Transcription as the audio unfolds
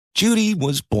Judy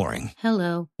was boring.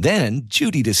 Hello. Then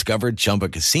Judy discovered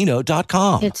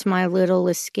ChumbaCasino.com. It's my little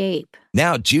escape.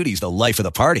 Now Judy's the life of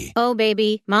the party. Oh,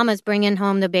 baby, mama's bringing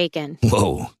home the bacon.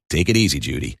 Whoa, take it easy,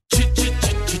 Judy.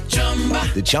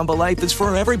 The Chumba life is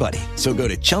for everybody. So go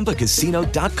to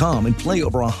ChumbaCasino.com and play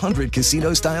over 100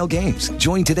 casino-style games.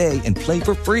 Join today and play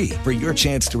for free for your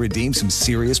chance to redeem some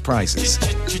serious prizes.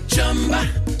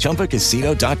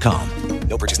 ChumbaCasino.com.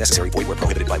 No purchase necessary. Void where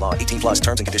prohibited by law. 18 plus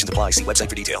terms and conditions apply. See website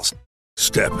for details.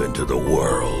 Step into the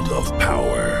world of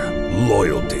power,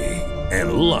 loyalty,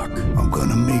 and luck. I'm going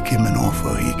to make him an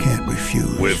offer he can't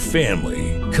refuse. With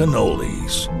family,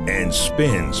 cannolis, and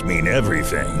spins mean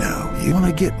everything. Now, you want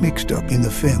to get mixed up in the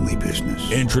family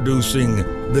business. Introducing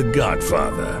The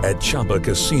Godfather at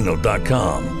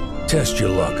ChumbaCasino.com. Test your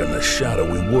luck in the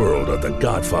shadowy world of The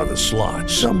Godfather slot.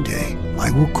 Someday,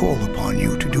 I will call upon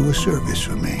you to do a service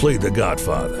for me. Play The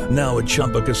Godfather now at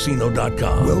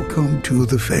ChumbaCasino.com. Welcome to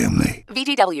the family.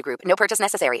 VGW Group. No purchase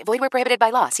necessary. Void where prohibited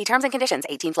by law. See terms and conditions.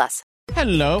 18 plus.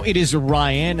 Hello, it is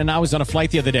Ryan, and I was on a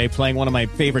flight the other day playing one of my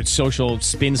favorite social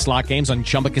spin slot games on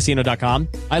ChumbaCasino.com.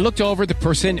 I looked over at the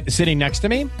person sitting next to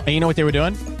me, and you know what they were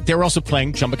doing? They were also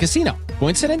playing Chumba Casino.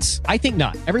 Coincidence? I think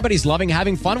not. Everybody's loving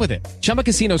having fun with it. Chumba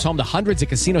Casino is home to hundreds of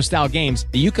casino-style games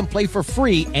that you can play for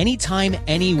free anytime,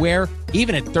 anywhere,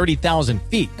 even at 30,000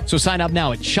 feet. So sign up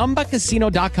now at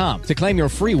ChumbaCasino.com to claim your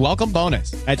free welcome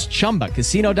bonus. That's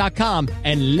ChumbaCasino.com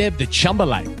and live the Chumba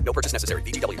life. No purchase necessary.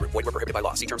 VGW Group. Void where prohibited by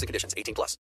law. See terms and conditions. 18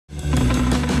 plus.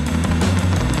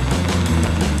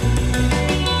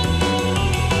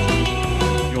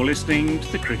 You're listening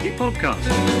to the Cricket Podcast.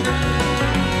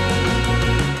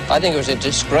 I think it was a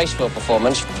disgraceful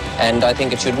performance, and I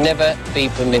think it should never be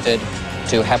permitted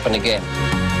to happen again.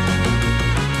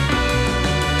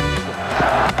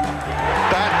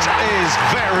 That is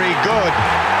very good.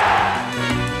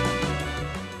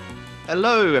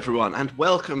 Hello, everyone, and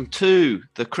welcome to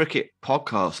the Cricket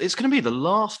Podcast. It's going to be the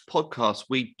last podcast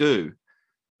we do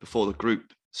before the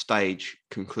group stage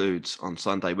concludes on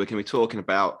Sunday. We're going to be talking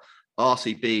about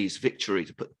RCB's victory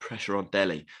to put the pressure on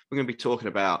Delhi. We're going to be talking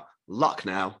about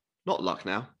Rajasthan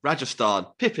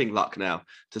pipping Lucknow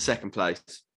to second place.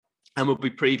 And we'll be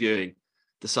previewing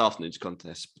this afternoon's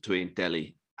contest between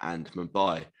Delhi and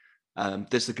Mumbai.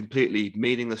 This is a completely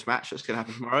meaningless match that's going to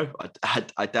happen tomorrow.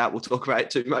 I doubt we'll talk about it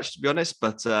too much, to be honest.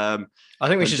 But I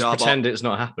think we should just pretend it's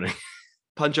not happening.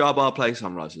 Punjab are playing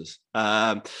Sunrisers.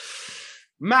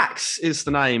 Max is the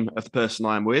name of the person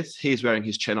I'm with. He's wearing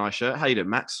his Chennai shirt. How you doing,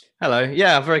 Max? Hello.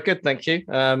 Yeah, I'm very good, thank you.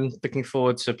 Looking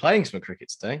forward to playing some cricket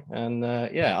today. And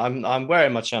I'm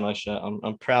wearing my Chennai shirt.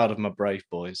 I'm proud of my brave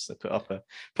boys. They put up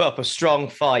a strong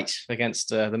fight against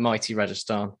the mighty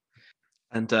Rajasthan.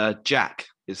 And Jack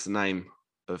is the name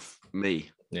of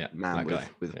me. Yeah, man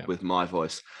with my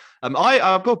voice.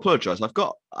 I apologise. I've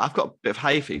got a bit of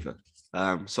hay fever,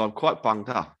 so I'm quite bunged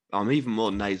up. I'm even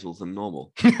more nasal than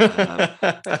normal.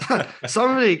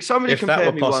 Somebody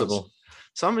compared me once.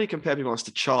 Somebody compared me once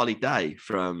to Charlie Day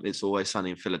from It's Always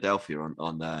Sunny in Philadelphia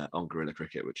on Guerrilla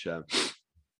Cricket, which I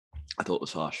thought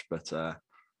was harsh. But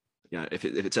if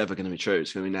it's ever going to be true,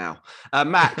 it's going to be now.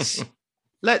 Max,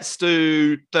 let's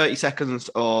do 30 seconds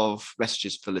of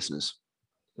messages for listeners.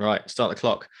 Right, start the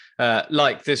clock.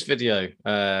 Like this video,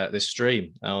 this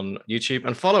stream on YouTube,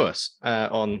 and follow us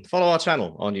follow our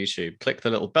channel on YouTube. Click the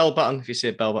little bell button. If you see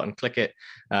a bell button, click it.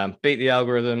 Beat the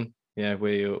algorithm. Yeah,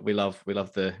 we love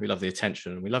the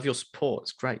attention. We love your support.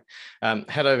 It's great.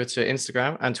 Head over to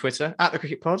Instagram and Twitter at the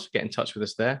Cricket Pod. Get in touch with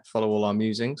us there. Follow all our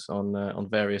musings on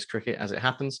various cricket as it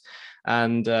happens.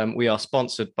 And we are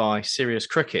sponsored by Serious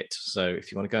Cricket. So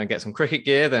if you want to go and get some cricket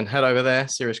gear, then head over there,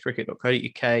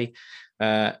 seriouscricket.co.uk.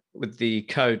 With the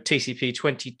code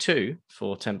TCP22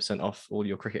 for 10% off all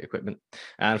your cricket equipment.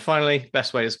 And finally,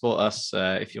 best way to support us,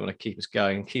 if you want to keep us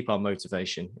going, keep our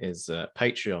motivation, is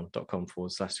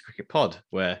patreon.com/cricketpod,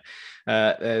 where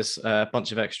there's a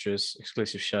bunch of extras,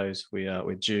 exclusive shows.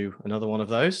 We're due another one of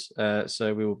those.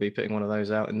 So we will be putting one of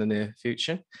those out in the near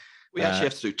future. We actually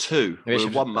have to do two. We're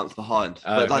 1 month behind.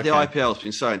 But the IPL has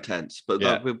been so intense.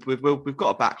 But we've got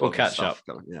a backlog. We'll catch up.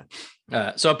 Yeah.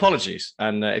 So apologies.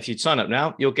 And if you sign up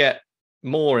now, you'll get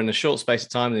more in a short space of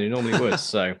time than you normally would.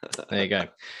 So there you go.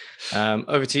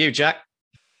 Over to you, Jack.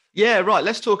 Yeah, right.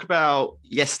 Let's talk about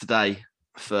yesterday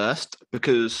first,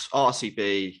 because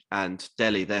RCB and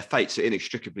Delhi, their fates are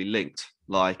inextricably linked.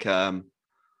 Like, I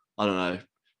don't know,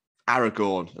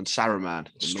 Aragorn and Saruman.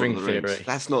 String theory.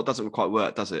 Doesn't quite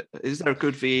work, does it? Is there a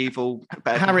good v evil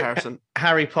better comparison?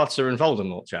 Harry Potter and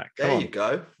Voldemort, Jack. There you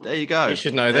go. You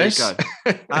should know this.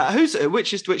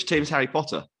 Which team's Harry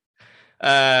Potter?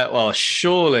 Well,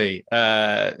 surely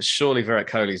Virat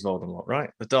Kohli's Voldemort, right?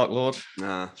 The Dark Lord.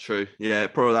 Nah, true. Yeah,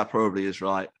 that probably is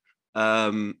right.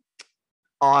 I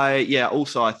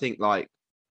think like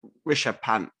Rishabh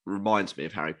Pant reminds me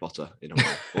of Harry Potter in a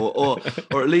way, or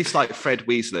at least like Fred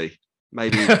Weasley,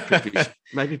 maybe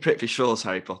Prithvi Shaw's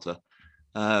Harry Potter.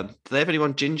 Do they have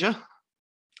anyone ginger?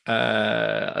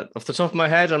 Off the top of my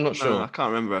head, I'm not sure. I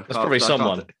can't remember. That's probably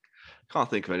someone. Can't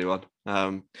think of anyone.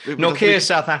 Nokia is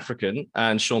South African,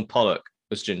 and Sean Pollock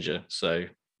was ginger. So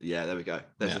yeah, there we go.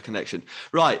 There's a connection.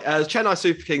 Right, Chennai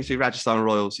Super Kings v Rajasthan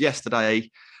Royals yesterday.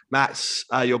 Max,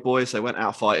 your boys, they went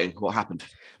out fighting. What happened?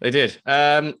 They did.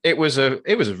 It was a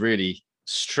really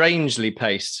strangely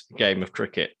paced game of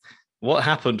cricket. What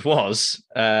happened was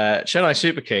Chennai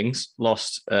Super Kings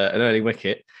lost an early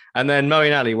wicket, and then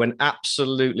Moeen Ali went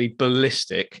absolutely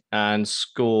ballistic and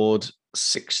scored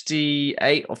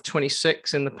 68 of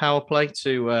 26 in the power play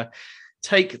to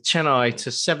take Chennai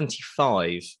to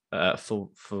 75 for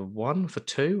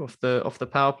two off the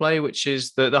power play, which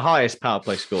is the highest power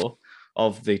play score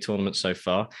of the tournament so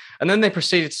far. And then they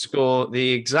proceeded to score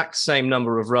the exact same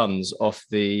number of runs off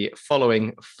the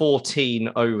following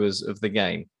 14 overs of the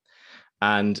game.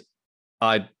 And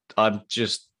I'm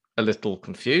just a little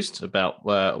confused about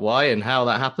why and how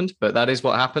that happened, but that is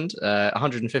what happened.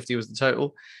 150 was the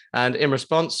total. And in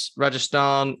response,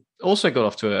 Rajasthan also got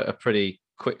off to a pretty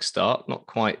quick start, not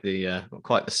quite the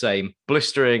same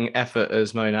blistering effort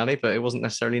as Moeen Ali, but it wasn't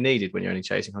necessarily needed when you're only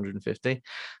chasing 150.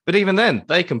 But even then,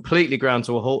 they completely ground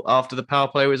to a halt after the power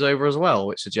play was over as well,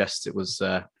 which suggests it was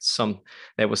there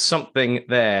was something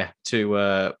there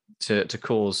to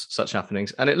cause such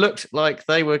happenings. And it looked like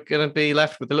they were going to be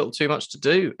left with a little too much to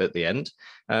do at the end.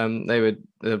 The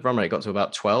run rate got to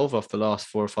about 12 off the last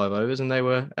 4 or 5 overs, and they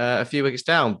were a few wickets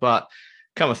down. But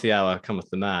cometh the hour,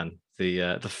 cometh the man.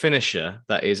 The finisher,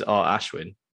 that is our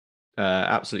Ashwin,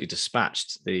 absolutely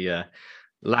dispatched the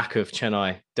lack of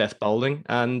Chennai death bowling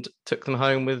and took them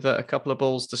home with a couple of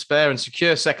balls to spare and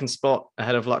secure second spot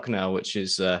ahead of Lucknow, which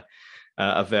is a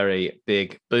very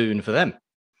big boon for them.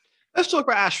 Let's talk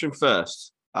about Ashwin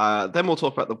first. Then we'll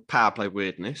talk about the power play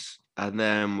weirdness, and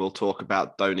then we'll talk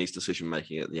about Dhoni's decision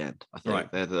making at the end. I think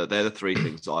they're the three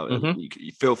things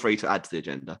you feel free to add to the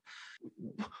agenda.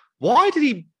 Why did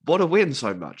he want to win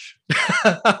so much?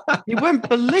 He went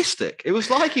ballistic. It was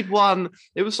like he'd won.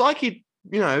 It was like he'd,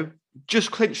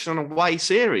 just clinched an away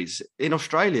series in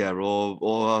Australia,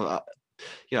 or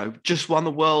just won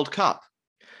the World Cup.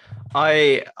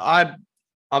 I've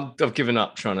given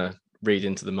up trying to read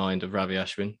into the mind of Ravi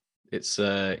Ashwin. It's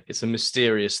a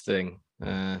mysterious thing.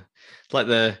 It's like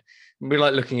we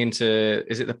like looking into.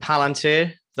 Is it the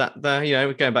Palantir that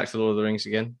we're going back to Lord of the Rings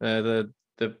again?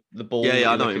 The ball. Yeah,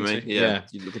 I know what you mean. Yeah,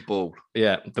 you look at the ball.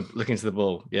 Yeah, looking to the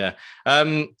ball. Yeah.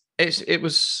 It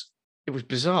was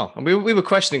bizarre. And we were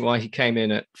questioning why he came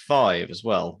in at 5 as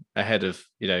well, ahead of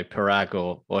Parag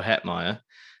or Hetmeyer.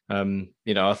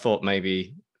 I thought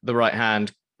maybe the right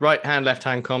hand, left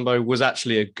hand combo was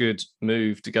actually a good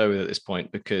move to go with at this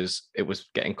point, because it was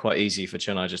getting quite easy for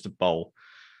Chennai just to bowl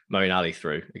Moeen Ali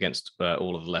through against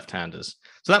all of the left-handers.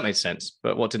 So that made sense.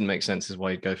 But what didn't make sense is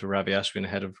why you'd go for Ravi Ashwin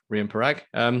ahead of Rian Parag.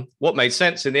 What made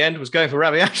sense in the end was going for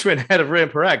Ravi Ashwin ahead of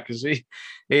Rian Parag, because he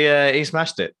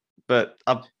smashed it. But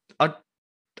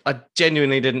I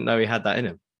genuinely didn't know he had that in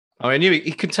him. I knew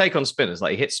he could take on spinners,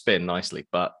 like he hit spin nicely,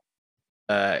 but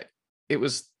it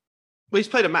was. Well, he's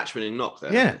played a match-winning knock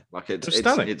there. Yeah, like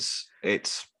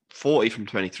it's 40 from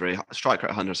 23, striker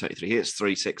at 173. He hits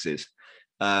 3 sixes.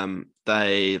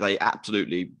 They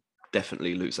absolutely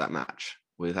definitely lose that match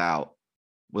without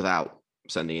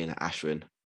sending in Ashwin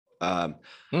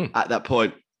at that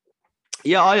point.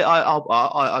 Yeah,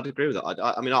 I'd agree with that.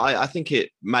 I think it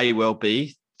may well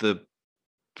be the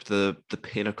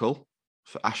pinnacle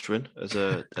for Ashwin as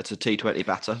a T20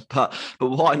 batter, but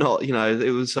why not?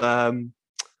 It was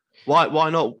why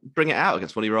not bring it out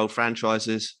against one of your old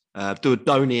franchises? Do a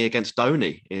Dhoni against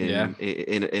Dhoni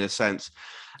in a sense.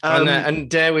 And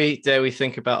dare we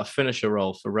think about a finisher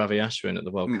role for Ravi Ashwin at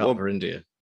the World Cup for India?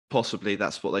 Possibly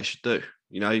that's what they should do.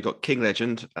 You've got King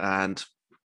Legend and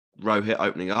Rohit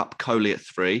opening up, Kohli at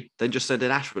 3, then just send in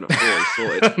Ashwin at 4.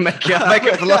 Sorted. make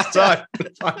it for lost time.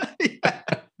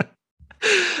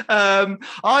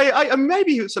 I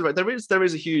maybe there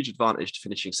is a huge advantage to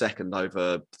finishing second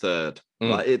over third.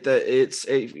 Like it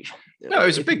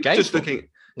was a big game.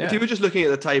 If you were just looking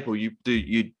at the table, you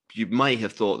may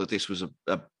have thought that this was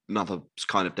another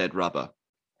kind of dead rubber,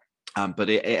 but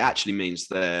it actually means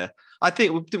I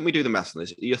think, didn't we do the maths on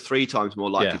this? You're 3 times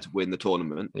more likely to win the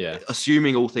tournament. Yeah.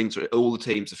 Assuming all the teams are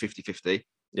 50-50.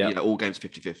 Yeah. All games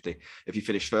 50-50. If you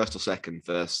finish first or second,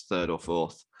 first, third or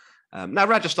fourth. Now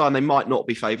Rajasthan, they might not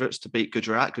be favourites to beat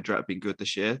Gujarat. Gujarat have been good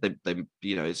this year. They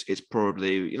it's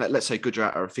probably, let's say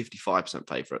Gujarat are a 55%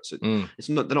 favourites. It's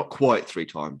not, they're not quite 3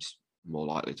 times more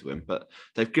likely to win, but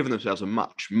they've given themselves a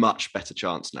much better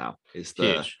chance now. Is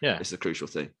the crucial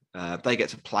thing. They get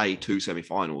to play 2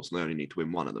 semi-finals and they only need to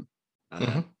win one of them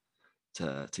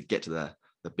to get to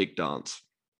the big dance.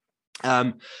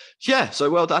 So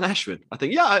well done, Ashwin. I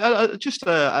think just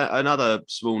another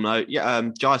small note.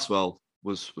 Jaiswal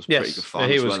was pretty good fun.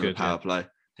 He as was well good in the power play.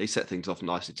 He set things off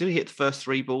nicely. Did he hit the first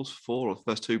 3 balls for 4 or the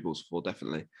first 2 balls for 4?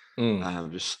 Definitely.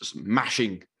 Just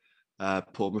smashing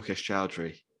poor Mukesh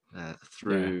Chowdhury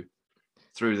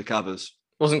through the covers.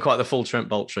 Wasn't quite the full Trent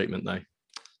Bolt treatment though.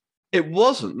 It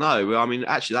wasn't. No, I mean,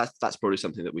 actually, that's probably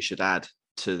something that we should add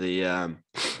to the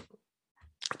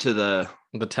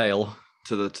tail,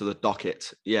 to the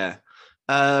docket. Yeah.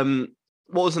 What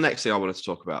was the next thing I wanted to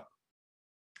talk about?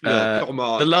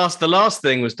 The last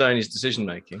thing was Dhoni's decision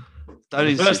making.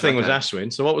 The first thing was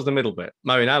Ashwin. So what was the middle bit?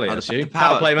 Moeen Ali, I assume.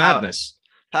 Power play madness.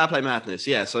 Power play madness.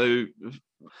 Yeah. So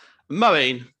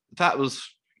Moeen, that was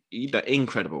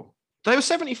incredible. They were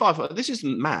 75. This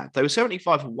isn't mad. They were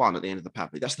 75-1 at the end of the power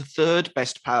play. That's the 3rd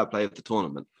best power play of the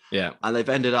tournament. Yeah. And they've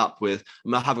ended up with,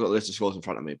 I haven't got the list of scores in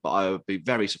front of me, but I would be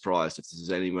very surprised if this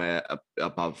is anywhere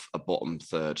above a bottom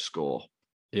 3rd score.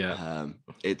 Yeah.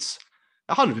 It's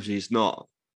 150 is not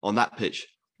on that pitch,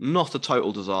 not a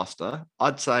total disaster.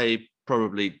 I'd say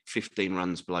probably 15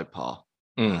 runs below par.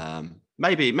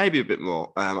 Maybe a bit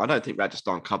more. I don't think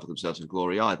Rajasthan covered themselves in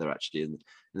glory either, actually, in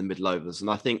the middle overs.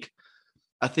 And I think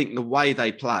the way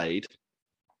they played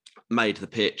made the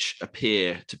pitch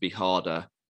appear to be harder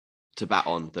to bat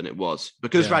on than it was.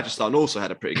 Because Rajasthan also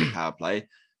had a pretty good power play,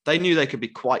 they knew they could be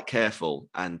quite careful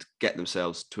and get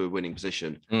themselves to a winning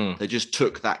position. They just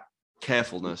took that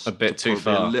carefulness a bit too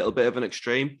far, a little bit of an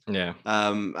extreme. Yeah.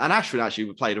 And Ashwin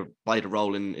actually played a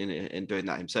role in doing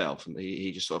that himself, and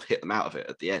he just sort of hit them out of it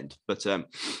at the end. But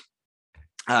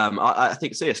I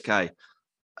think CSK,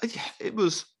 it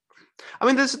was. I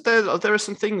mean, there are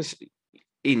some things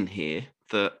in here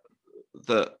that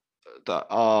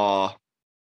are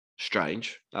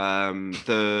strange. They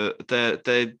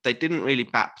didn't really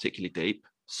bat particularly deep,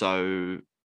 so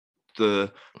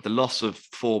the loss of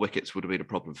 4 wickets would have been a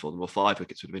problem for them, or 5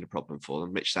 wickets would have been a problem for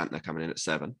them. Mitch Santner coming in at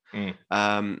 7.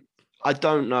 I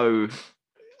don't know.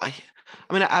 I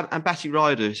mean, Ambati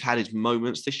Ryder's had his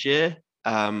moments this year.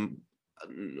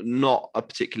 Not a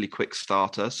particularly quick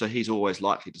starter, so he's always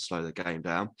likely to slow the game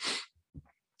down.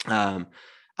 And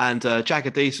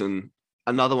Jagadeesan,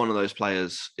 another one of those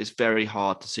players, is very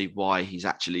hard to see why he's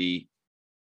actually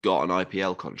got an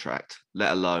IPL contract,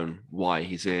 let alone why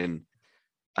he's in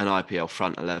an IPL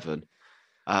front 11.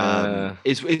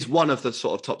 Is one of the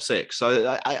sort of top 6.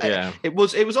 So it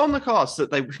was on the cards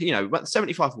that they,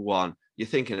 75-1. You're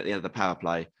thinking at the end of the power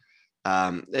play,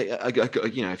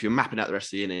 if you're mapping out the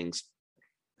rest of the innings,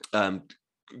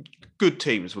 good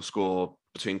teams will score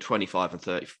between 25 and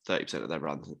 30% of their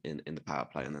runs in the power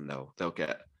play, and then they'll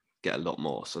get a lot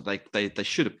more. So they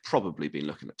should have probably been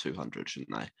looking at 200,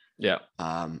 shouldn't they? Yeah.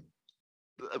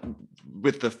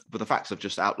 With the facts I've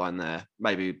just outlined there,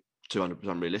 maybe 200 was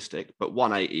unrealistic, but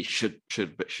 180 should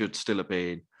still have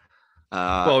been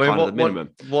the minimum.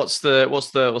 What's the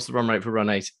run rate for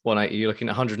 180? You're looking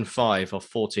at 105 off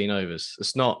 14 overs.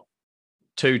 It's not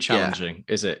too challenging,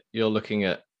 is it? You're looking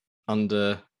at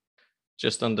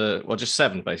just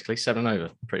 7, basically 7 over,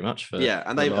 pretty much.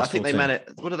 And I think they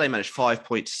managed. What did they manage?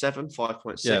 5.7,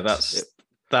 5.6. Yeah,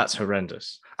 that's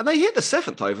horrendous. And they hit the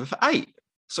 7th over for 8.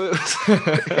 So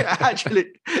it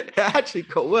actually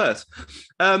got worse.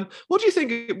 What do you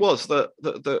think it was that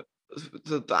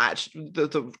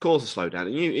cause the slowdown?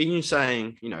 And you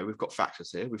saying, we've got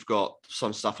factors here. We've got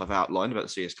some stuff I've outlined about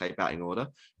the CSK batting order.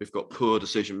 We've got poor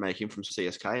decision making from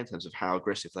CSK in terms of how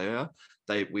aggressive they are.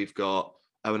 We've got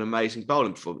an amazing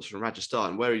bowling performance from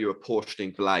Rajasthan. Where are you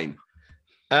apportioning blame?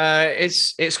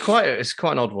 It's quite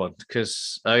an odd one,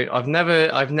 because I've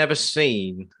never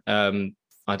seen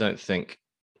I don't think,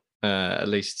 at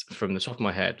least from the top of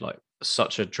my head, like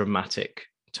such a dramatic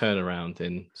turnaround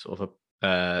in sort of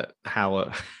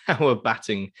how a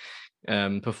batting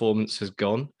performance has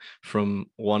gone from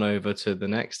one over to the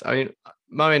next. I mean,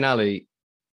 Moeen Ali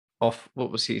off,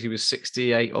 what was he? He was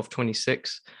 68 off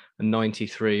 26 and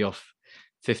 93 off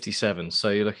 57. So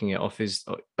you're looking at off his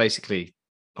basically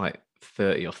like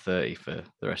 30 off 30 for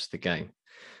the rest of the game,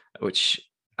 which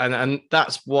and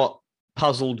that's what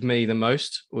puzzled me the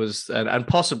most, was and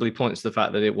possibly points to the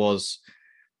fact that it was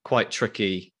quite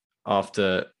tricky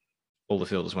after all the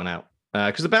fielders went out,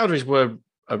 because the boundaries were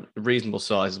a reasonable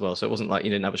size as well. So it wasn't like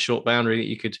you didn't have a short boundary that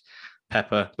you could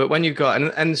pepper. But when you've got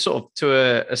and sort of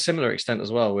to a similar extent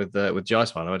as well with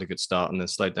Jaisman, I had a good start and then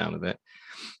slowed down a bit.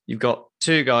 You've got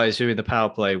two guys who in the power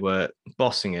play were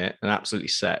bossing it and absolutely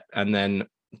set, and then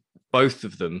both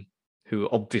of them who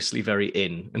are obviously very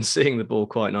in and seeing the ball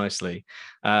quite nicely,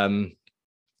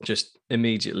 just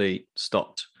immediately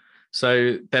stopped.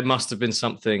 So there must have been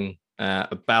something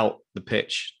about the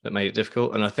pitch that made it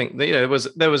difficult. And I think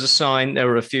that, there was a sign. There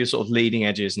were a few sort of leading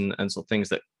edges and sort of things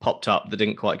that popped up that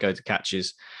didn't quite go to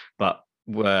catches, but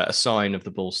were a sign of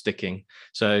the ball sticking.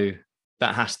 So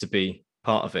that has to be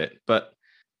part of it. But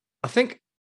I think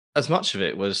as much of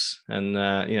it was, and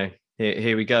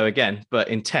here we go again, but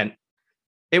intent.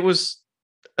 It was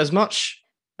as much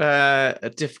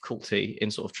a difficulty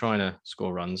in sort of trying to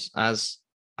score runs as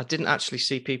I didn't actually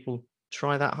see people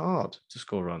try that hard to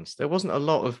score runs. There wasn't a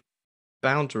lot of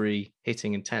boundary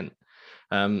hitting intent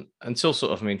until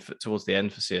sort of, towards the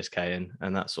end for CSK,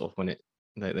 and that's sort of when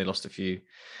they lost a few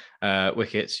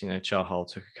wickets. Chahal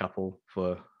took a couple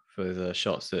for the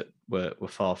shots that were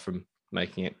far from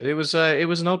making it. But it was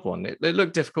an odd one. It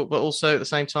looked difficult, but also at the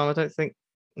same time, I don't think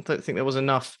there was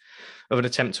enough of an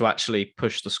attempt to actually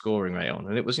push the scoring rate on.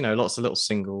 And it was, lots of little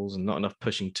singles and not enough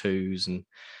pushing twos, and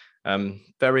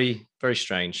very, very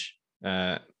strange,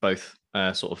 both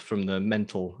sort of from the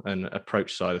mental and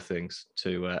approach side of things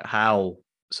to how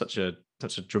such a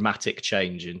dramatic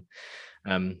change in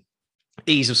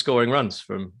ease of scoring runs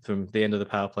from the end of the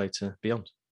power play to beyond.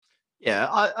 Yeah,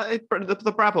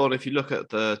 the Brabant, if you look at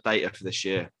the data for this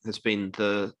year, has been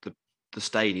the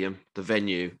stadium, the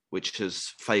venue, which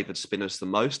has favoured spinners the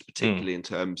most, particularly in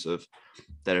terms of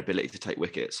their ability to take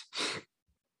wickets.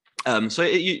 So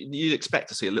you'd expect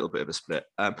to see a little bit of a split.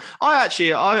 I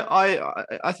think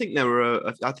I think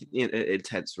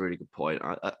intent's a really good point.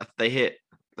 They hit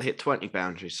 20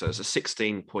 boundaries, so it's a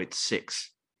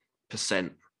 16.6%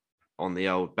 on the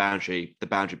old boundary, the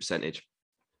boundary percentage.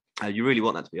 You really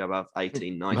want that to be above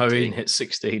 18, 19. Moeen hit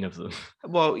 16 of them.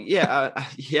 Well, yeah,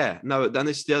 yeah. No, then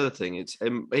this is the other thing. It's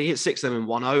he hit 6 of them in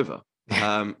 1 over.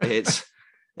 There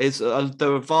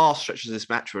were vast stretches of this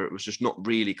match where it was just not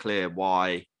really clear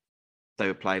why they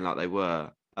were playing like they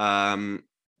were.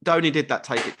 Dhoni did that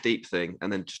take it deep thing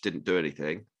and then just didn't do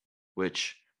anything,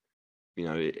 which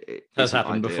it has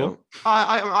happened before.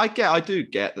 I do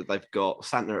get that they've got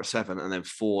Santner at 7 and then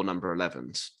 4 number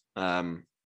 11s.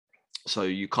 So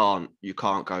you can't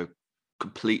go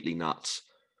completely nuts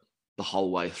the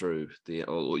whole way through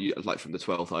like from the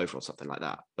 12th over or something like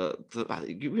that. But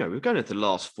we were going into the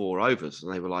last 4 overs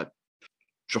and they were like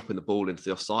dropping the ball into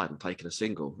the offside and taking a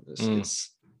single.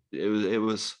 It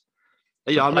was.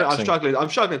 I'm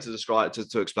struggling to describe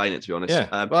to explain it, to be honest.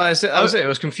 Yeah. It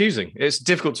was confusing. It's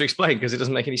difficult to explain because it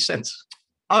doesn't make any sense.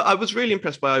 I was really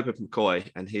impressed by Obed McCoy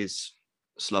and his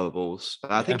slower balls.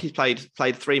 I think he's played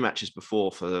 3 matches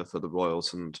before for the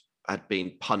Royals and had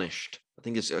been punished. I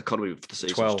think his economy for the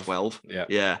season was 12.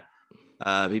 Yeah.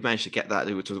 He managed to get that.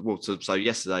 So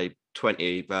yesterday,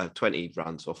 20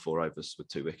 runs off 4 overs with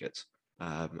 2 wickets.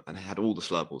 And he had all the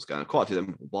slow balls going. Quite a few of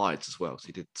them were wides as well. So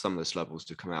he did some of the slow balls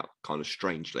to come out kind of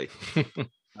strangely.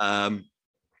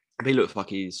 He looks like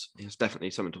he's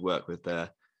definitely something to work with there.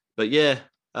 But yeah,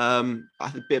 I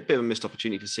think a bit of a missed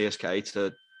opportunity for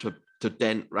CSK to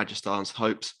dent Rajasthan's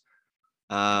hopes.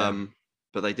 But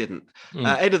they didn't.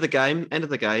 End of the game.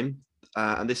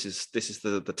 And this is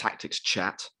the tactics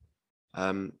chat.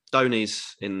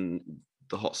 Dhoni's in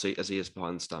the hot seat as he is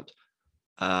behind the stumps.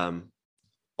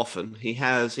 Often he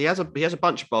has a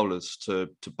bunch of bowlers to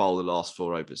bowl the last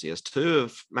 4 overs. He has 2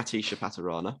 of Matisha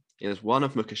Patarana. He has 1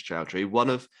 of Mukesh Chowdhury, 1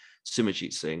 of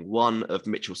Simajit Singh, 1 of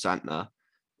Mitchell Santner,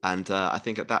 and I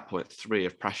think at that point 3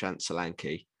 of Prashant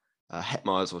Solanki.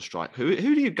 Hetmeyer's on strike. Who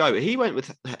do you go? He went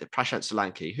with Prashant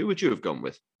Solanki. Who would you have gone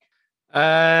with?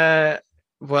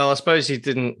 Well, I suppose he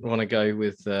didn't want to go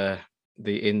with the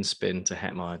in spin to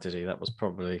Hetmeyer, did he? That was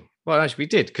probably... Well, actually, we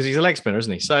did, because he's a leg spinner,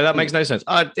 isn't he? So that makes no sense.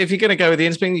 If you're going to go with the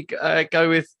in spin, you go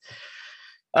with...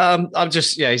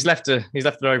 he's left an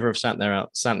over of Santner out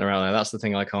there. That's the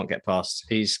thing I can't get past.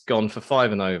 He's gone for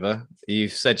 5 and over.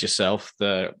 You've said yourself,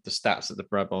 the stats at the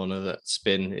Brabant are that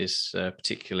spin is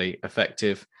particularly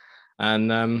effective.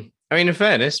 And in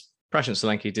fairness, Prashant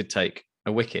Solanki did take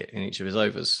a wicket in each of his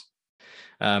overs.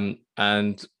 And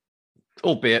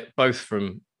albeit both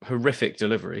from horrific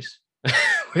deliveries,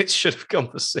 which should have gone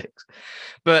for 6.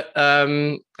 But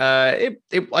I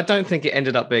don't think it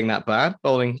ended up being that bad,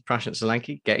 bowling Prashant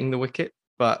Solanki, getting the wicket.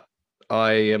 But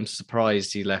I am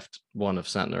surprised he left 1 of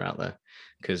Santner out there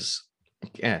because,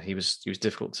 he was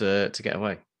difficult to get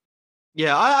away.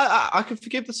 Yeah, I can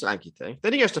forgive the Solanke thing.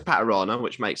 Then he goes to Paterana,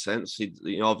 which makes sense.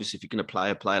 Obviously, if you're going to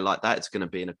play a player like that, it's going to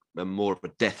be in a more of a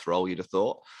death role, you'd have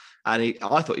thought. And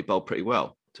I thought he bowled pretty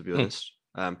well, to be honest.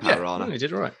 Paterana. Yeah, he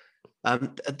did all right.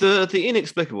 The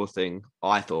inexplicable thing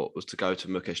I thought was to go to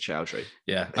Mukesh Chowdhury.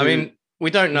 Yeah, I mean,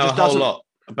 we don't know a whole lot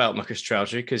about Mukesh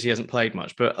Chowdhury because he hasn't played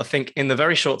much. But I think in the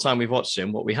very short time we've watched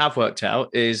him, what we have worked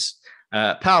out is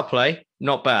power play,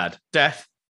 not bad. Death,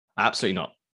 absolutely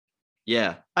not.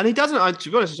 Yeah, and he doesn't. To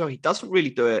be honest as well, he doesn't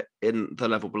really do it in the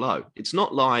level below. It's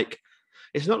not like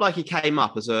he came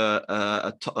up as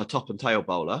a top and tail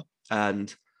bowler,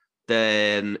 and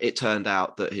then it turned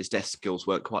out that his death skills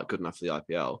weren't quite good enough for the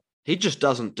IPL. He just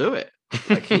doesn't do it.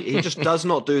 Like he just does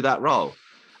not do that role.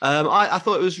 I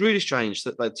thought it was really strange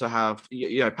that to have,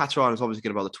 Paterana is obviously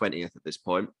going to bowl the 20th at this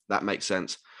point. That makes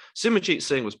sense. Simranjeet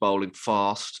Singh was bowling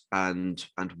fast and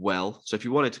well. So if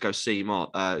you wanted to go seam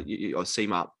up,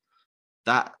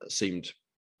 that seemed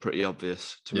pretty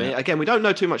obvious to me. Again, we don't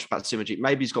know too much about Simranjeet.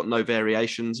 Maybe he's got no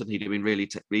variations and he'd have been really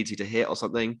easy to hit or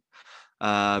something.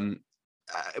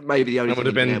 Maybe the only it would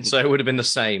have been the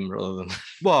same rather than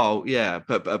but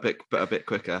a bit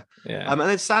quicker. And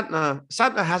then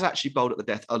Santner has actually bowled at the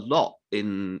death a lot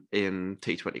in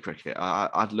T20 cricket.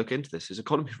 I'd look into this. His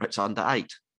economy rate's under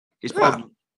 8. He's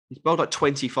bowled like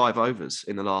 25 overs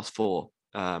in the last 4.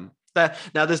 Now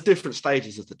there's different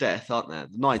stages of the death, aren't there?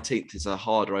 The 19th is a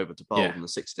harder over to bowl than the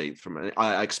 16th.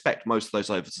 I expect most of those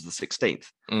overs are the 16th,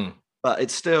 but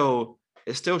it still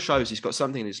shows he's got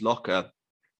something in his locker,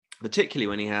 particularly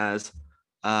when he has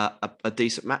a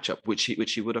decent matchup, which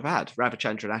he would have had.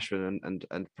 Ravichandran, Ashwin,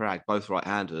 and Parag, both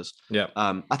right-handers. Yeah.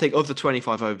 I think of the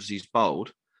 25 overs he's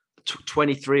bowled,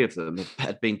 23 of them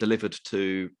had been delivered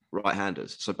to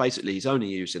right-handers. So basically, he's only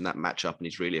used in that matchup, and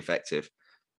he's really effective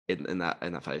in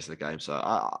that phase of the game. So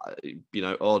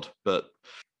odd, but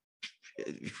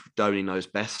Dhoni knows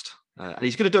best, and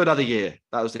he's going to do another year.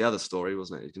 That was the other story,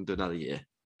 wasn't it? He's going to do another year.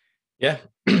 Yeah,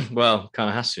 well, kind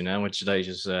of has to now with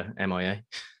Jadeja's MIA.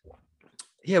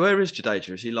 Yeah, where is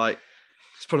Jadeja? Is he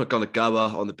he's probably gone to Goa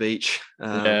on the beach?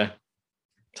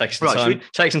 Take some time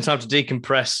to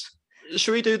decompress.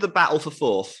 Should we do the battle for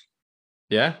 4th?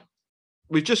 Yeah.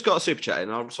 We've just got a super chat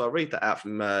in, so I'll read that out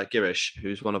from Girish,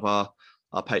 who's one of our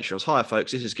Patreons. Hi,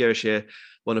 folks. This is Girish here,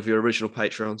 one of your original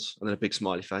Patreons, and then a big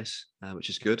smiley face,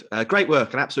 which is good. Great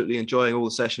work and absolutely enjoying all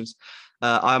the sessions.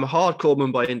 I am a hardcore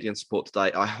Mumbai Indians support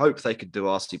today. I hope they could do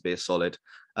RCB a solid.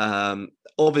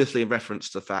 Obviously, in reference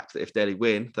to the fact that if Delhi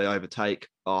win, they overtake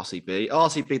RCB.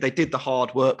 RCB, they did the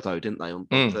hard work, though, didn't they, on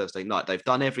Thursday night? They've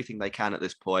done everything they can at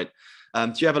this point.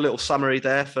 Do you have a little summary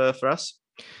there for us?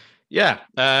 Yeah.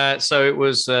 So it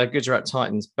was Gujarat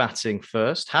Titans batting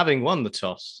first, having won the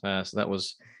toss. So that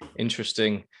was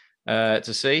interesting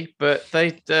to see. But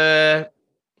they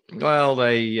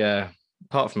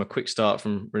apart from a quick start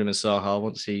from Riddham Sahal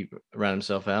once he ran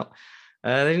himself out,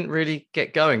 they didn't really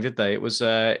get going, did they? It was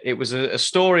a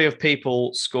story of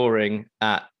people scoring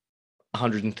at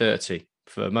 130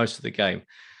 for most of the game,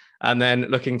 and then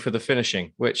looking for the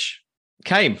finishing, which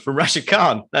came from Rashid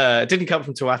Khan. It didn't come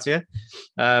from Tawatia.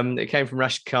 It came from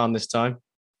Rashid Khan this time,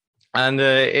 and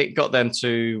it got them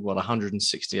to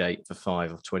 168 for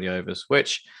 5 of 20 overs,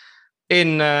 which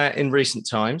in recent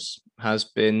times has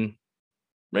been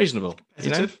reasonable,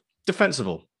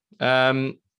 defensible.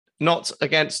 Not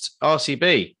against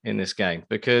RCB in this game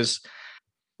because,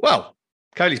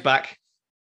 Kohli's back.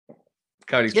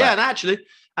 Kohli's back.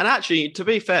 And actually, to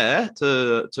be fair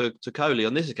to Kohli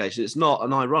on this occasion, it's not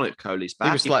an ironic Kohli's back.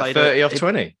 He was 30 off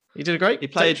 20. He did a great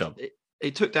job.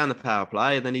 He took down the power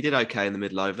play, and then he did okay in the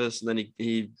middle overs, and then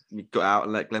he got out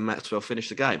and let Glenn Maxwell finish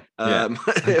the game.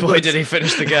 Did he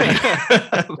finish the game?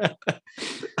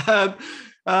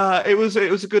 It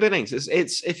was a good innings.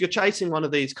 It's if you're chasing one of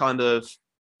these kind of,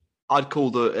 I'd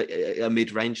call a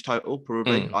mid-range total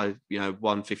probably.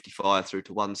 155 through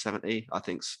to 170. I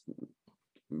think's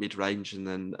mid-range, and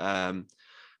then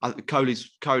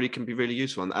Kohli can be really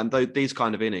useful. And these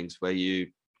kind of innings where you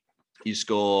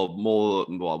score more,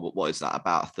 what is that?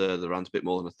 About a third of the runs, a bit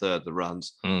more than a third of the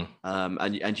runs,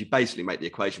 and you basically make the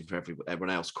equation for everyone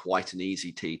else quite an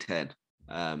easy T10.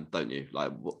 Don't you?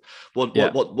 Like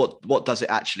what does it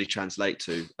actually translate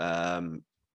to?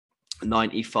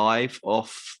 95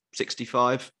 off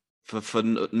 65 for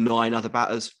 9 other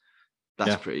batters.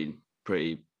 That's pretty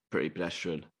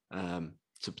pedestrian,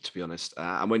 to be honest.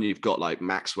 And when you've got like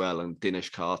Maxwell and Dinesh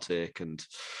Karthik and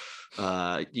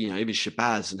even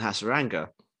Shabazz and Hasaranga,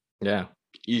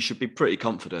 you should be pretty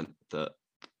confident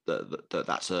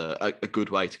that's a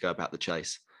good way to go about the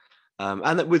chase.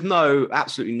 And that with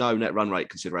absolutely no net run rate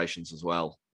considerations as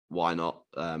well. Why not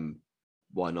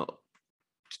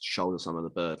shoulder some of the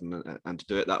burden and to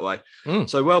do it that way.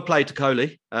 So well played to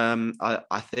Kohli,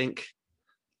 I think.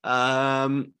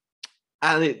 And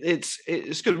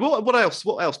it's good. What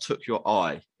else took your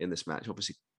eye in this match?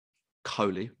 Obviously,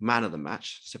 Kohli, man of the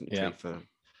match, 73 for.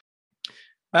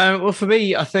 Well, for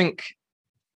me, I think,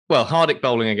 Hardik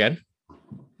bowling again.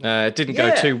 Didn't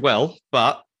go too well,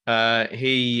 but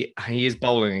he is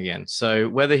bowling again. So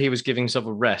whether he was giving himself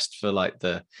a rest for like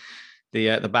the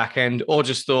back end, or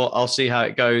just thought I'll see how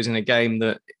it goes in a game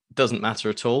that doesn't matter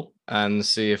at all, and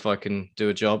see if I can do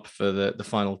a job for the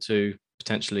final 2,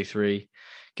 potentially 3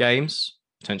 games,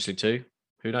 potentially 2.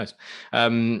 Who knows?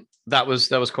 That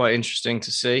was quite interesting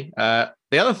to see.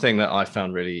 The other thing that I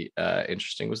found really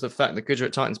interesting was the fact that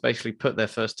Gujarat Titans basically put their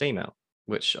first team out,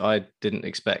 which I didn't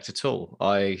expect at all.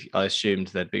 I assumed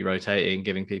they'd be rotating,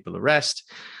 giving people a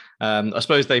rest. I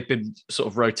suppose they've been sort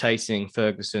of rotating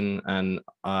Ferguson and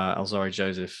Alzari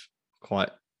Joseph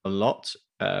quite a lot,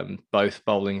 both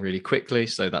bowling really quickly.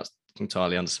 So that's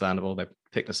entirely understandable. They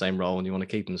pick the same role and you want to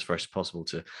keep them as fresh as possible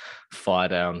to fire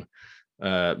down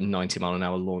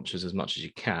 90-mile-an-hour launches as much as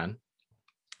you can.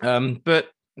 But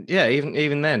yeah,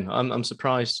 even then, I'm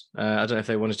surprised. I don't know if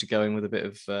they wanted to go in with a bit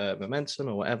of momentum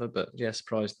or whatever, but yeah,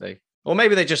 surprised or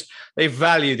maybe they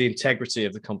value the integrity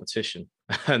of the competition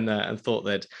and thought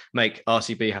they'd make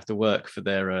RCB have to work for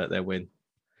their win.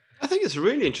 I think it's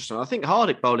really interesting. I think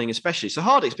Hardik bowling especially. So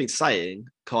Hardik's been saying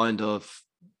kind of,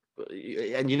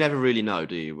 and you never really know,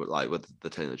 do you, like whether they're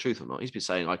telling the truth or not. He's been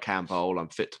saying, I can bowl, I'm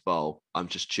fit to bowl. I'm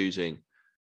just choosing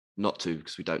not to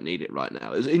because we don't need it right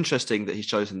now. It's interesting that he's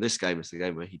chosen this game as the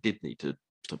game where he did need to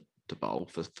bowl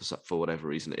for whatever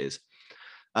reason it is.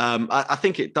 I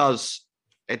think it does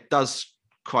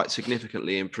quite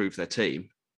significantly improve their team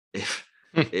if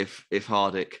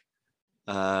Hardik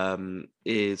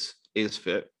is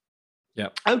fit. Yeah.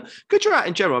 Gujarat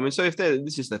in general. I mean, so if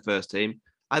this is their first team,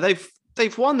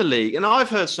 they've won the league, and I've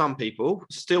heard some people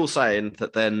still saying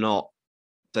that they're not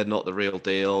the real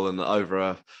deal, and that over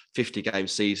a 50-game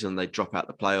season they drop out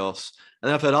the playoffs.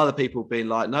 And I've heard other people being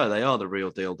like, no, they are the real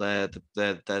deal. They're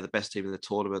the best team in the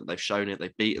tournament. They've shown it.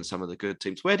 They've beaten some of the good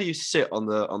teams. Where do you sit on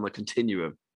the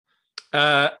continuum?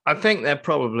 I think they're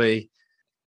probably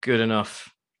good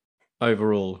enough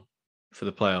overall for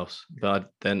the playoffs, but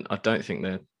then I don't think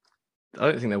they're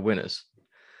winners.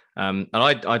 And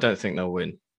I don't think they'll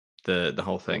win the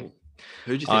whole thing.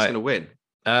 Who do you think is going to win?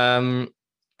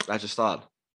 Rajasthan.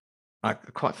 I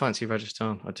quite fancy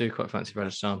Rajasthan. I do quite fancy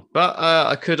Rajasthan, but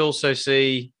I could also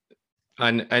see,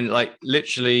 and like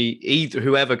literally either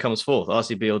whoever comes fourth,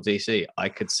 RCB or DC, I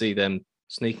could see them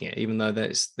sneaking it, even though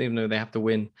they have to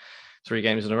win 3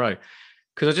 games in a row,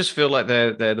 because I just feel like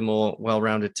they're the more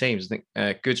well-rounded teams. I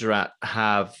think Gujarat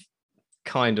have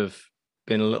kind of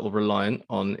been a little reliant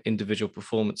on individual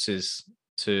performances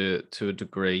to a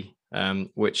degree,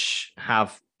 which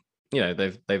have,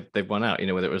 they've won out.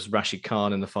 Whether it was Rashid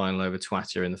Khan in the final over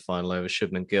Twatter in the final over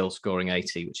Shubman Gill scoring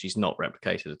 80, which he's not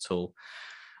replicated at all.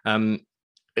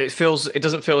 It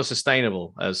doesn't feel as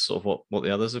sustainable as sort of what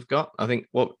the others have got. I think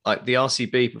the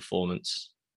RCB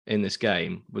performance in this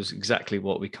game was exactly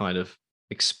what we kind of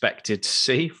expected to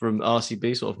see from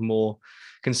RCB, sort of more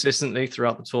consistently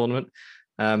throughout the tournament.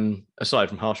 Aside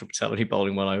from Harshal Patel only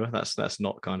bowling one over, that's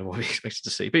not kind of what we expected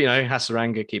to see. But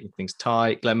Hasaranga keeping things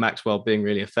tight, Glenn Maxwell being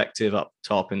really effective up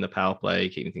top in the power play,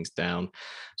 keeping things down,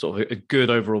 sort of a good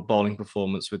overall bowling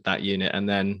performance with that unit. And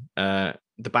then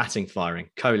the batting firing,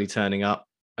 Kohli turning up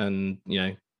and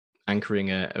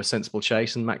anchoring a sensible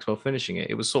chase, and Maxwell finishing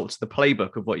it. It was sort of the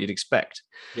playbook of what you'd expect.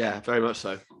 Yeah, very much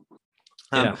so.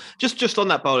 Just on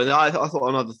that bowling, I thought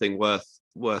another thing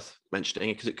worth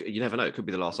mentioning, because you never know, it could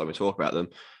be the last time we talk about them.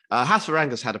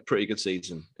 Hasaranga's had a pretty good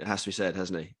season, it has to be said,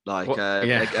 hasn't he?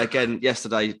 Again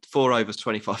yesterday, 4 overs,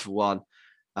 25 for 1.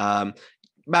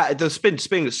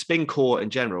 The spin core in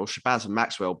general, Shabazz and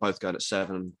Maxwell both going at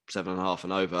 7.5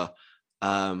 and over.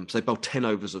 So they bowled 10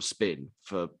 overs of spin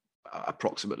for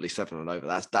approximately 7 and over.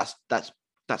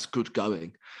 That's good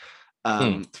going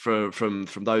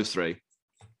from those 3.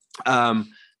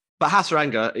 But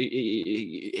Hasaranga,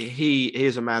 he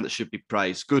is a man that should be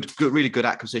praised. Good, really good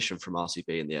acquisition from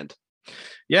RCB in the end.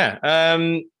 Yeah,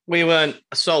 we weren't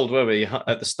sold, were we,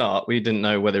 at the start? We didn't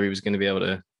know whether he was going to be able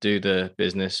to do the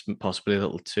business, possibly a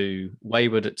little too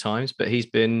wayward at times, but he's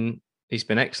been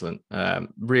excellent.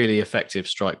 Really effective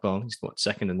strike bowling. He's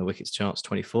second in the wickets charts,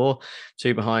 24,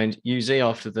 2 behind UZ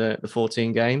after the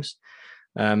 14 games.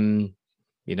 You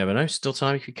never know, still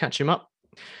time you could catch him up.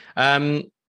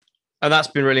 And that's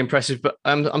been really impressive, but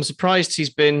I'm surprised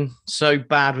he's been so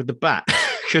bad with the bat,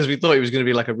 because we thought he was going to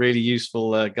be like a really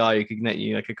useful guy who could net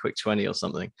you like a quick 20 or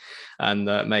something. And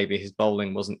maybe his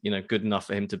bowling wasn't, good enough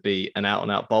for him to be an out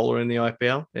and out bowler in the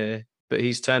IPL. But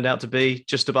he's turned out to be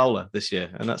just a bowler this year.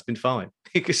 And that's been fine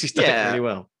because he's done it really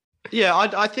well. Yeah,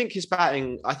 I think his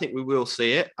batting, I think we will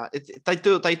see it.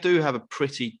 They do have a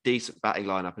pretty decent batting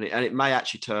lineup, and it may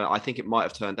actually I think it might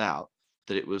have turned out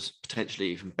that it was potentially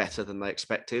even better than they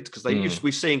expected, because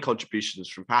we've seen contributions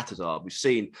from Patadar, we've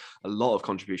seen a lot of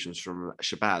contributions from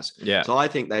Shabazz. Yeah. So I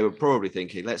think they were probably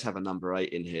thinking, let's have a number 8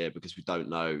 in here because we don't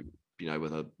know,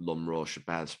 whether Lomro,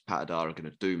 Shabazz, Patadar are going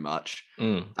to do much.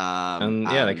 And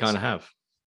they kind of have.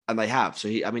 And they have. So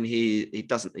he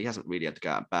hasn't really had to go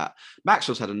out and bat.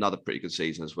 Maxwell's had another pretty good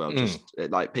season as well. Just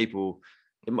like people,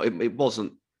 it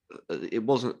wasn't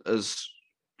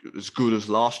as good as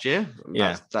last year.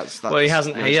 Yeah, that's well, he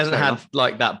hasn't had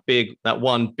like that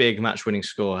one big match winning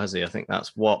score, has he? I think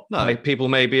that's what people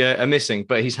maybe are missing.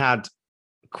 But he's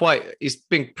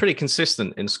been pretty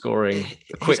consistent in scoring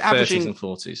the quick 30s and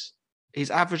 40s.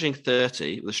 He's averaging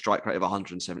 30 with a strike rate of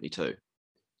 172.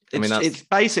 It's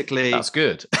basically that's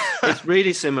good. It's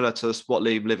really similar to what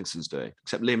Liam Livingston's doing,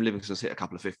 except Liam Livingston's hit a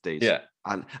couple of 50s. Yeah,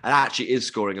 and actually is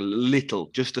scoring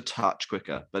just a touch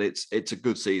quicker. But it's a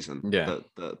good season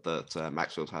that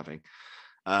Maxwell's having.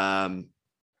 And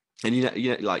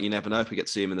you never know if we get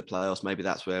to see him in the playoffs. Maybe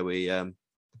that's where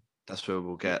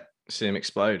we'll get see him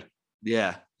explode.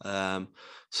 Yeah.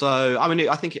 So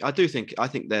I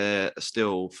think they're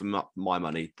still, for my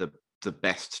money, the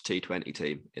best T20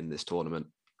 team in this tournament.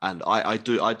 And I like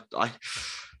Delhi.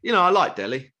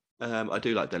 I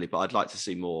do like Delhi, but I'd like to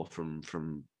see more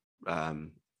from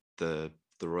the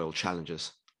Royal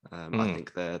Challengers. I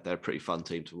think they're a pretty fun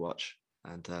team to watch,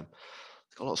 and they've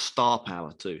got a lot of star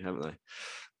power too, haven't they?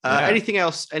 Anything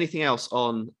else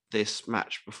on this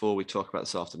match before we talk about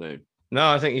this afternoon? No,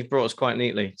 I think you've brought us quite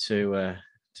neatly to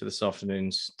this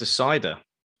afternoon's decider.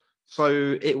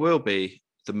 So it will be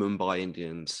the Mumbai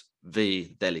Indians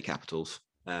v Delhi Capitals.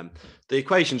 The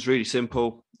equation's really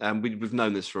simple. We've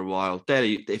known this for a while.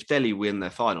 If Delhi win their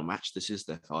final match, this is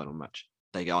their final match.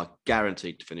 They are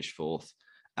guaranteed to finish 4th,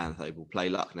 and they will play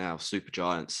Lucknow Super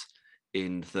Giants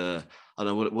in the, I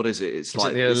don't know what is it? It's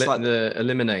like the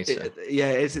eliminator.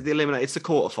 It's the eliminator. It's the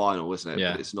quarter final, isn't it?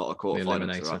 Yeah, but it's not a quarter final.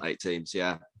 It's around 8 teams.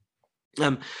 Yeah.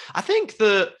 I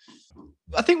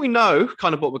think we know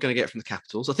kind of what we're going to get from the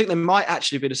Capitals. I think there might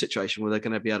actually be a situation where they're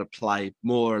going to be able to play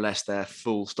more or less their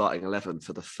full starting 11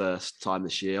 for the first time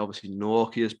this year. Obviously,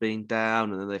 Norkie has been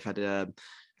down, and then they've had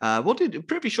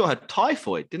Privy Shaw had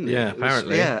typhoid, didn't he? Yeah,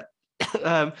 apparently.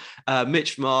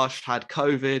 Mitch Marsh had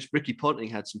COVID. Ricky Ponting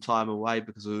had some time away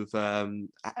because of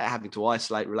having to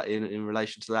isolate in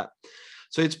relation to that.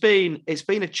 So it's been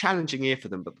a challenging year for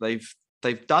them, but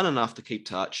they've done enough to keep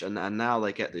touch, and now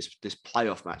they get this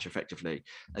playoff match effectively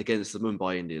against the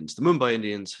Mumbai Indians. The Mumbai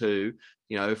Indians, who,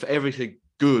 for everything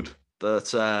good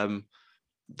that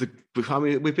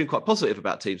we've been quite positive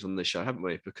about teams on this show, haven't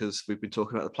we? Because we've been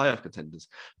talking about the playoff contenders.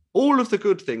 All of the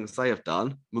good things they have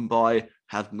done, Mumbai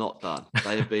have not done.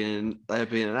 They've been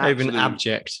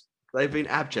abject. They've been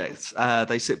abject.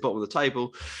 They sit bottom of the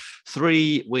table.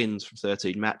 3 wins from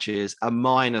 13 matches, a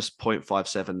minus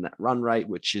 0.57 net run rate,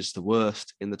 which is the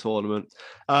worst in the tournament.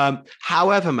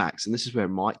 However, Max, and this is where it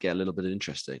might get a little bit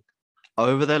interesting,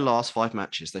 over their last 5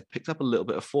 matches, they've picked up a little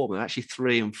bit of form. They're actually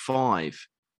 3-5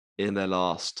 in their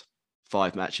last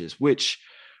 5 matches, which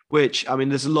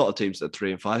there's a lot of teams that are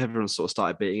 3-5. Everyone's sort of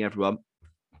started beating everyone.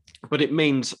 But it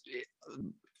means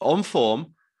on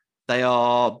form, they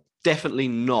are definitely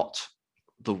not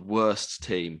the worst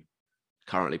team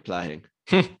currently playing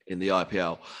in the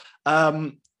IPL.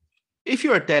 If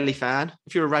you're a Delhi fan,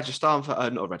 if you're a Rajasthan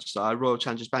fan, not Rajasthan, a Royal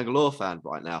Challengers Bangalore fan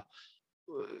right now,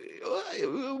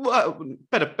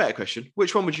 better question.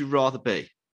 Which one would you rather be?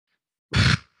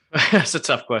 That's a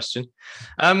tough question.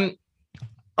 On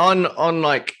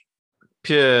like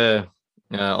pure,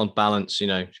 on balance,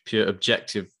 pure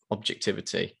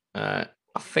objectivity. I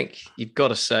think you've got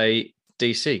to say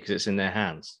DC because it's in their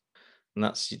hands. And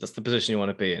that's the position you want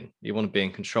to be in. You want to be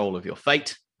in control of your fate.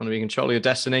 You want to be in control of your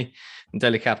destiny. And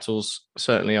Delhi Capitals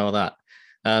certainly are that.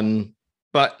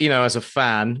 But, as a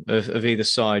fan of either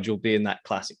side, you'll be in that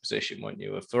classic position, won't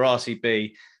you? For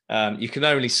RCB, you can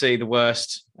only see the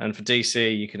worst. And for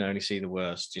DC, you can only see the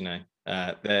worst, you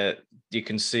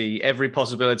can see every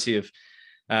possibility of,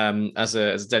 as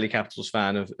a Delhi Capitals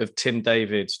fan, of Tim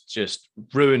David just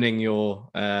ruining your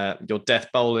death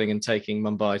bowling and taking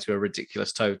Mumbai to a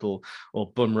ridiculous total,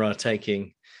 or Bumrah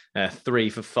taking 3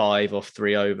 for 5 off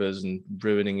 3 overs and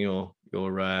ruining your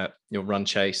your run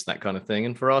chase, that kind of thing.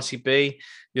 And for RCB,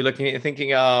 you're looking at it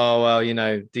thinking, oh well,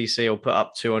 DC will put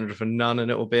up 200 for none,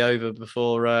 and it will be over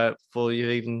before you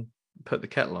even put the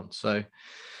kettle on. So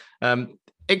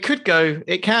it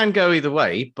can go either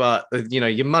way, but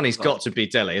your money's got to be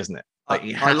Delhi, isn't it?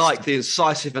 I like the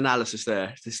incisive analysis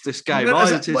there. This game.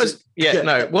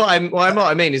 What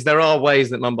I mean is there are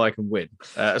ways that Mumbai can win.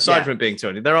 Aside from it being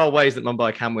 200, there are ways that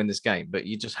Mumbai can win this game, but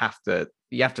you just have to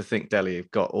think Delhi have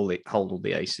got hold all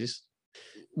the aces.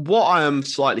 What I am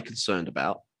slightly concerned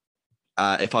about,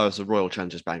 if I was a Royal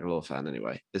Challengers Bangalore fan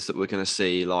anyway, is that we're going to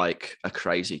see like a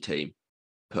crazy team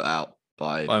put out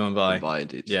by Mumbai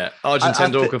Indians. Yeah, Arjun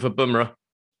Tendulkar for Bumrah.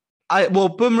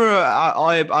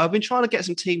 Bumrah, I've been trying to get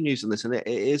some team news on this, and it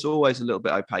is always a little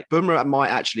bit opaque. Bumrah might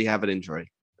actually have an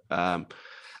injury. In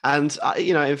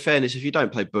fairness, if you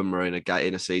don't play Bumrah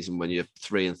in a season when you're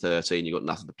 3-13, you've got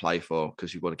nothing to play for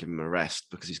because you want to give him a rest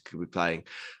because he's going to be playing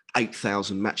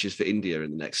 8,000 matches for India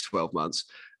in the next 12 months.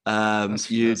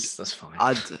 That's fine.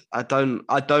 I don't.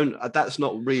 That's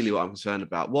not really what I'm concerned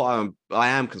about. What I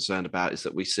am concerned about is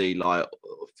that we see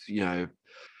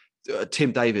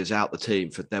Tim Davies out the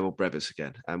team for Devil Brevis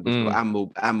again, and we've got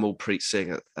Anmol Preet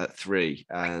Singh at 3,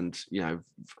 and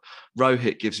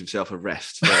Rohit gives himself a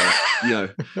rest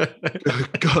for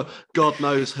God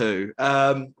knows who,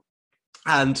 and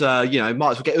might as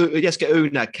well get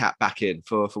Unad Cat back in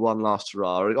for one last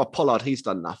hurrah. Or Pollard, he's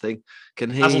done nothing.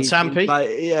 Can he? Basil Tampi,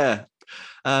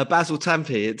 Basil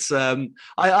Tampi. It's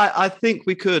I think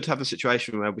we could have a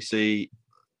situation where we see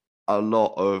a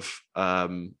lot of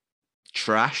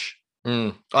trash.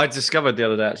 I discovered the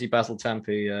other day, actually, Basil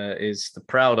Tampi is the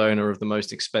proud owner of the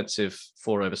most expensive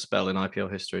 4-over spell in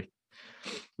IPL history.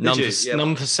 Number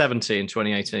 70 in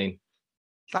 2018.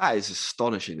 That is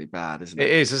astonishingly bad, isn't it?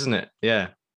 It is, isn't it? Yeah.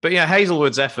 But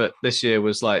Hazelwood's effort this year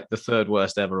was like the 3rd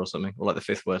worst ever or something, or like the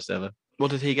 5th worst ever.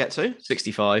 What did he get to?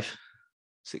 65.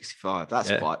 65.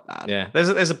 That's quite bad. Yeah.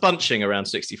 There's a bunching around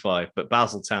 65, but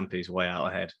Basil Tampi's way out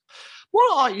ahead.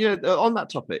 On that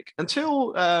topic,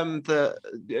 until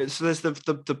there's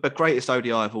the greatest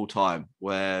ODI of all time,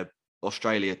 where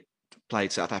Australia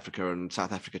played South Africa and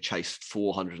South Africa chased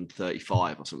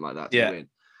 435 or something like that to win,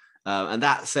 and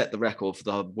that set the record for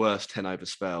the worst 10-over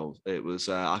spell. It was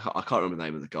I can't remember the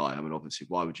name of the guy. I mean, obviously,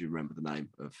 why would you remember the name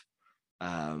of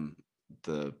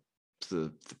the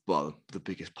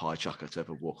biggest pie chucker to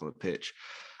ever walk on a pitch?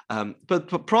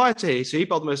 But prior to he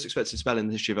bowled the most expensive spell in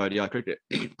the history of ODI cricket.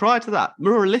 Prior to that,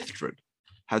 Muralitharan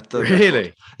had the really,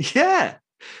 record. Yeah,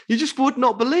 you just would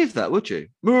not believe that, would you?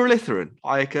 Muralitharan,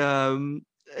 like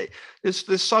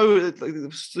there's so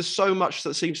much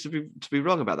that seems to be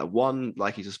wrong about that. 1,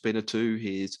 like he's a spinner. 2,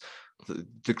 he's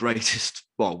the greatest,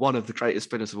 one of the greatest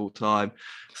spinners of all time.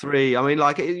 3, I mean,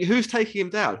 like, who's taking him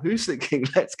down? Who's thinking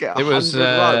let's get 100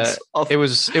 runs? It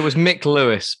was Mick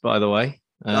Lewis, by the way.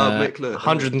 Mick Lewis,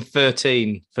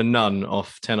 113 for none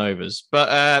off 10 overs.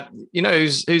 But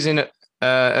who's in at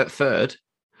 3rd?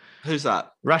 Who's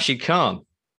that? Rashid Khan.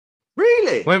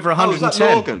 Really? Went for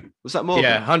 110. Was that Morgan?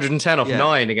 Yeah, 110 off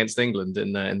 9 against England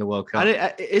in the World Cup.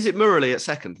 And is it Murali at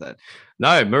 2nd then?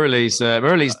 No, Murali's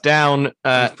down.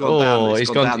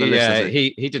 He's gone down the list,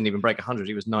 he didn't even break 100.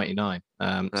 He was 99.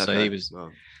 So he was.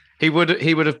 Well. He would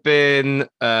have been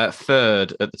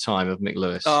 3rd at the time of Mick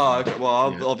Lewis. Oh, okay.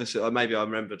 Well, obviously, maybe I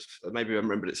remembered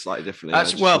it slightly differently.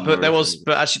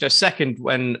 Actually, second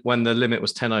when the limit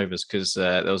was 10 overs because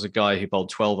there was a guy who bowled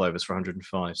 12 overs for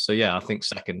 105. So yeah, I think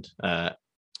second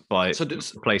placed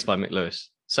by Mick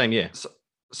Lewis. Same year.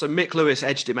 So Mick Lewis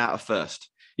edged him out of 1st.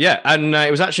 Yeah, and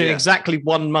it was actually exactly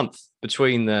 1 month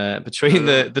between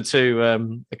the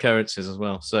two occurrences as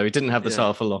well. So he didn't have the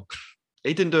title for long.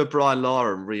 He didn't do a Brian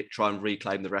Lara and try and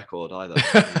reclaim the record either.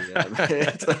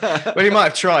 Well, he might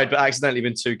have tried, but accidentally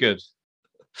been too good.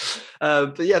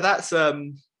 But yeah, that's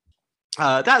my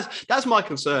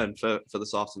concern for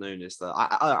this afternoon. Is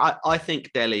that I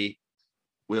think Delhi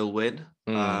will win.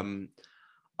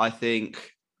 I think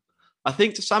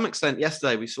to some extent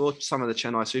yesterday we saw some of the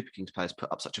Chennai Super Kings players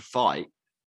put up such a fight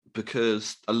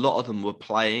because a lot of them were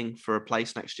playing for a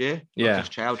place next year. Yeah,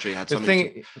 Chowdhury had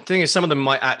something. The thing is, some of them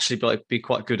might actually be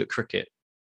quite good at cricket.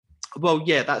 Well,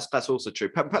 yeah, that's also true.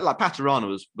 Like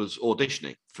Patarana was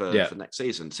auditioning for next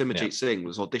season. Simajit Singh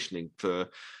was auditioning for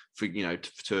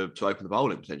to open the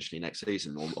bowling potentially next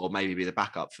season, or maybe be the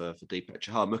backup for Deepak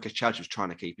Chahar. Mukesh Chowdhury was trying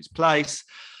to keep his place.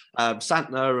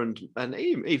 Santner and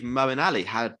even Moeen Ali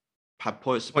had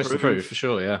points to prove for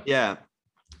sure. Yeah.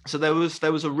 So there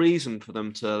was a reason for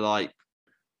them to like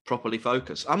properly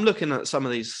focus. I'm looking at some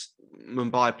of these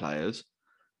Mumbai players,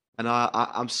 and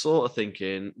I'm sort of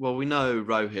thinking, well, we know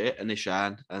Rohit and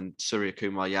Ishan and Surya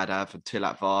Kumar Yadav and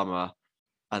Tilak Varma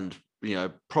and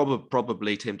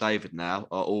probably Tim David now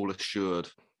are all assured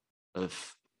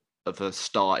of a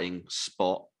starting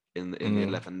spot in the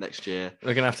 11 next year.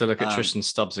 We're going to have to look at Tristan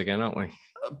Stubbs again, aren't we?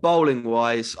 Bowling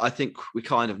wise, I think we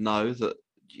kind of know that,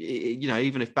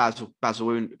 even if Basil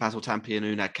Tampi and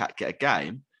Unad Kat get a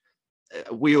game,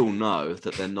 we all know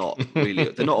that they're not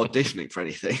auditioning for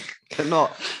anything.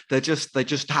 They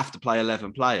just have to play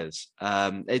 11 players.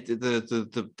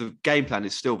 The game plan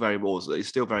is still very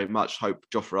much hope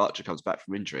Jofra Archer comes back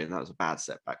from injury, and that was a bad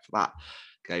setback for that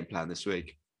game plan this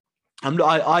week.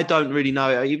 I don't really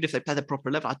know, even if they play the proper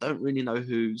 11, I don't really know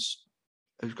who's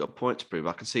got a point to prove.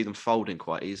 I can see them folding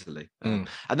quite easily. And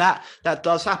that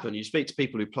does happen. You speak to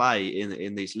people who play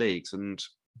in these leagues,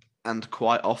 and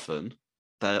quite often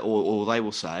they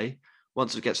will say,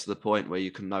 once it gets to the point where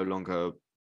you can no longer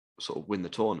sort of win the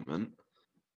tournament,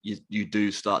 you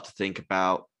do start to think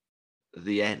about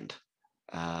the end.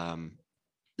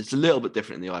 It's a little bit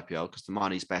different in the IPL because the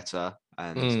money's better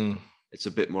and it's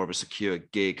a bit more of a secure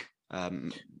gig.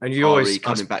 And you always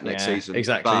coming back next season.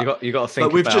 Exactly. You got to think.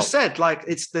 But we've just said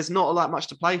there's not that much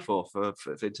to play for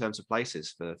in terms of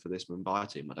places for this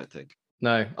Mumbai team. I don't think.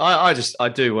 No, I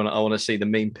want to see the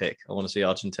meme pick. I want to see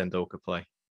Arjun Tendulkar play,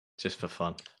 just for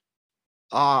fun.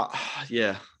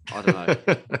 Yeah, I don't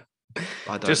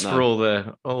know. Just for all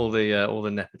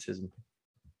the nepotism.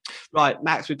 Right,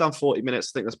 Max, we've done 40 minutes.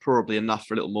 I think that's probably enough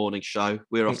for a little morning show.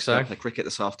 We're off to play cricket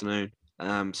this afternoon.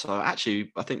 So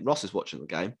actually, I think Ross is watching the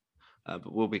game.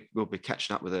 But we'll be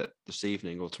catching up with it this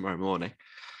evening or tomorrow morning.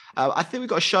 I think we've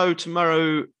got a show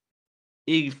tomorrow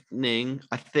evening.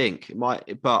 I think it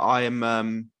might, but I am.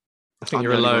 I think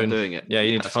you're alone doing it. Yeah,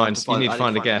 you need to find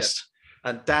a guest.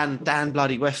 And Dan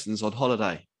bloody Weston's on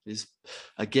holiday. He's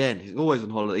always on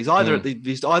holiday.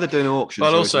 He's either doing auctions.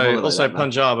 Well, also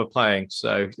Punjab are playing,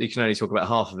 so you can only talk about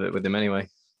half of it with him anyway.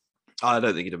 I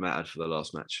don't think it'd have mattered for the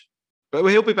last match, but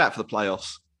he'll be back for the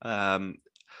playoffs.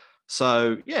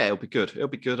 So yeah, it'll be good.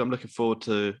 I'm looking forward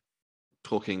to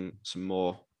talking some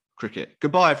more cricket.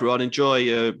 Goodbye, everyone. Enjoy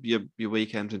your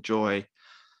weekend. Enjoy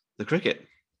the cricket.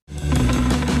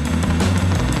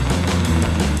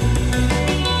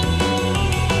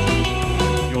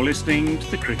 You're listening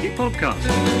to the Cricket Podcast.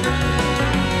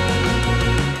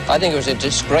 I think it was a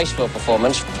disgraceful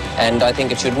performance, and I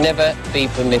think it should never be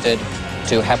permitted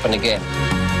to happen again.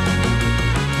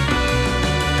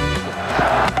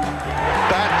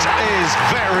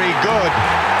 Very good.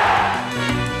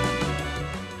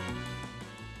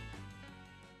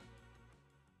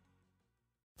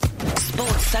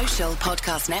 Sports Social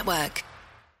Podcast Network.